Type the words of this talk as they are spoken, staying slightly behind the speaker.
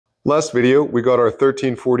Last video, we got our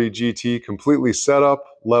 1340 GT completely set up,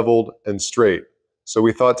 leveled, and straight. So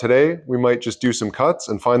we thought today we might just do some cuts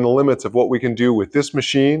and find the limits of what we can do with this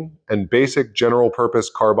machine and basic general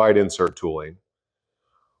purpose carbide insert tooling.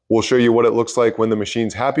 We'll show you what it looks like when the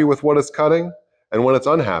machine's happy with what it's cutting and when it's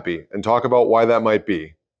unhappy, and talk about why that might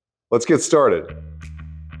be. Let's get started.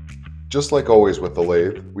 Just like always with the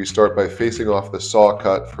lathe, we start by facing off the saw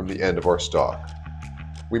cut from the end of our stock.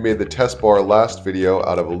 We made the test bar last video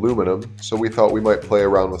out of aluminum, so we thought we might play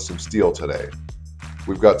around with some steel today.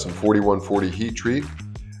 We've got some 4140 heat treat,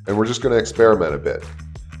 and we're just going to experiment a bit.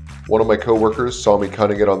 One of my coworkers saw me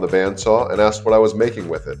cutting it on the bandsaw and asked what I was making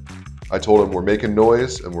with it. I told him we're making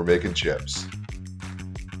noise and we're making chips.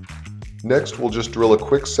 Next, we'll just drill a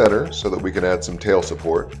quick center so that we can add some tail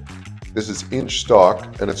support. This is inch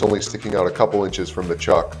stock, and it's only sticking out a couple inches from the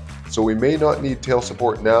chuck, so we may not need tail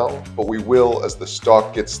support now, but we will as the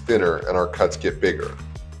stock gets thinner and our cuts get bigger.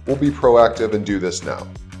 We'll be proactive and do this now.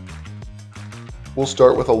 We'll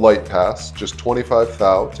start with a light pass, just 25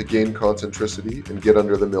 thou to gain concentricity and get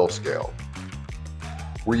under the mill scale.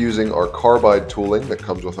 We're using our carbide tooling that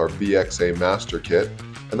comes with our BXA master kit,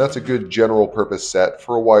 and that's a good general purpose set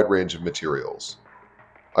for a wide range of materials.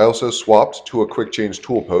 I also swapped to a quick change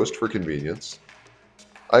tool post for convenience.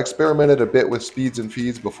 I experimented a bit with speeds and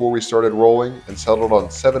feeds before we started rolling and settled on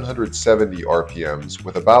 770 RPMs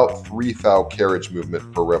with about 3 thou carriage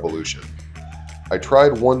movement per revolution. I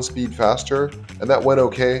tried one speed faster and that went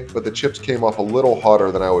okay, but the chips came off a little hotter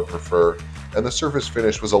than I would prefer and the surface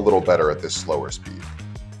finish was a little better at this slower speed.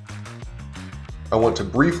 I want to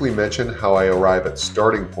briefly mention how I arrive at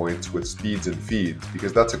starting points with speeds and feeds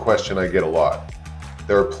because that's a question I get a lot.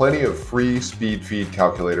 There are plenty of free speed feed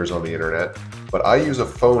calculators on the internet, but I use a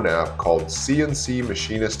phone app called CNC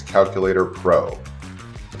Machinist Calculator Pro.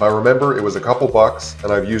 If I remember, it was a couple bucks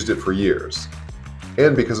and I've used it for years.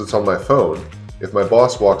 And because it's on my phone, if my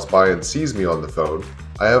boss walks by and sees me on the phone,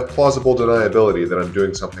 I have plausible deniability that I'm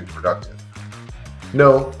doing something productive.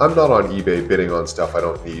 No, I'm not on eBay bidding on stuff I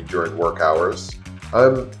don't need during work hours.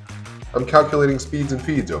 I'm calculating speeds and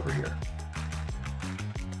feeds over here.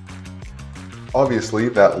 Obviously,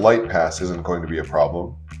 that light pass isn't going to be a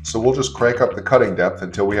problem, so we'll just crank up the cutting depth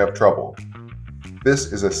until we have trouble.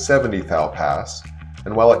 This is a 70 thou pass,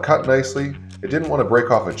 and while it cut nicely, it didn't want to break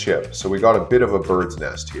off a chip, so we got a bit of a bird's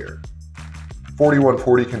nest here.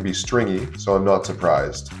 4140 can be stringy, so I'm not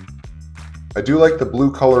surprised. I do like the blue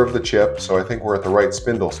color of the chip, so I think we're at the right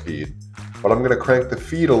spindle speed, but I'm going to crank the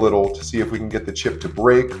feed a little to see if we can get the chip to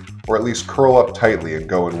break, or at least curl up tightly and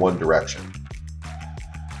go in one direction.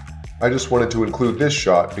 I just wanted to include this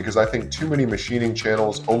shot because I think too many machining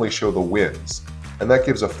channels only show the wins, and that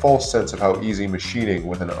gives a false sense of how easy machining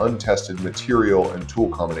with an untested material and tool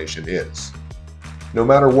combination is. No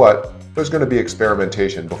matter what, there's going to be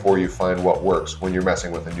experimentation before you find what works when you're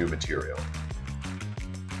messing with a new material.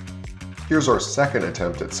 Here's our second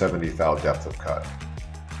attempt at 70 thou depth of cut.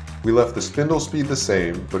 We left the spindle speed the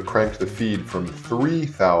same, but cranked the feed from 3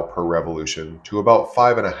 thou per revolution to about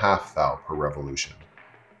 5.5 thou per revolution.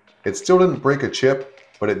 It still didn't break a chip,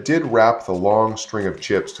 but it did wrap the long string of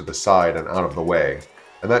chips to the side and out of the way,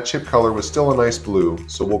 and that chip color was still a nice blue,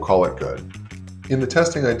 so we'll call it good. In the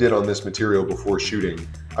testing I did on this material before shooting,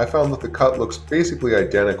 I found that the cut looks basically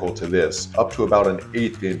identical to this, up to about an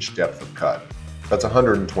 1/8 inch depth of cut. That's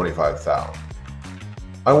 125 thou.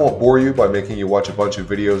 I won't bore you by making you watch a bunch of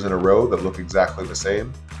videos in a row that look exactly the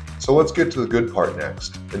same, so let's get to the good part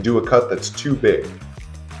next, and do a cut that's too big.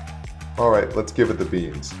 Alright, let's give it the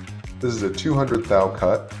beans. This is a 200 thou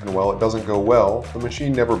cut, and while it doesn't go well, the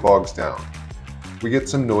machine never bogs down. We get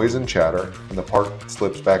some noise and chatter, and the part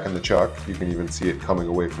slips back in the chuck, you can even see it coming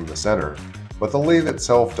away from the center, but the lathe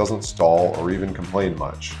itself doesn't stall or even complain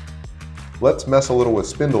much. Let's mess a little with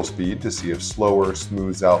spindle speed to see if slower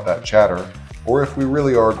smooths out that chatter, or if we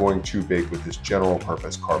really are going too big with this general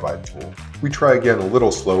purpose carbide tool. We try again a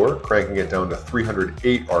little slower, cranking it down to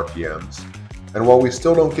 308 RPMs, and while we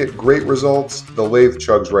still don't get great results, the lathe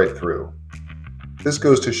chugs right through. This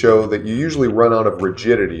goes to show that you usually run out of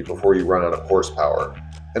rigidity before you run out of horsepower,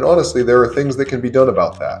 and honestly there are things that can be done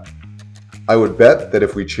about that. I would bet that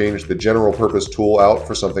if we changed the general purpose tool out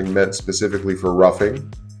for something meant specifically for roughing,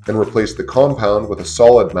 and replaced the compound with a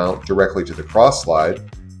solid mount directly to the cross slide,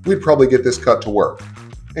 we'd probably get this cut to work.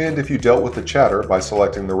 And if you dealt with the chatter by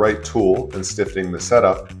selecting the right tool and stiffening the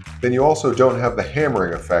setup, then you also don't have the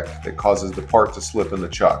hammering effect that causes the part to slip in the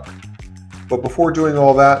chuck. But before doing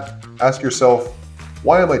all that, ask yourself,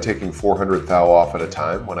 why am I taking 400 thou off at a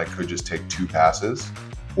time when I could just take 2 passes,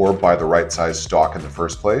 or buy the right size stock in the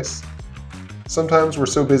first place? Sometimes we're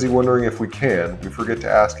so busy wondering if we can, we forget to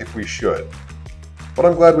ask if we should. but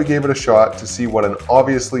I'm glad we gave it a shot to see what an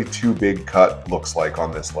obviously too big cut looks like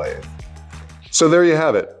on this lathe. So there you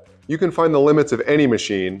have it. You can find the limits of any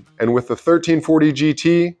machine, and with the 1340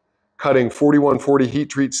 GT, cutting 4140 heat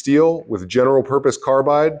treat steel with general purpose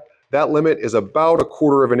carbide, that limit is about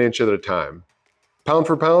 1/4 of an inch at a time. Pound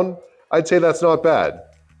for pound, I'd say that's not bad.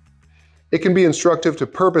 It can be instructive to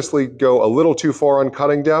purposely go a little too far on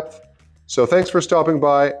cutting depth, so thanks for stopping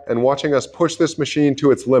by and watching us push this machine to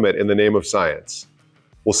its limit in the name of science.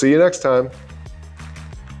 We'll see you next time.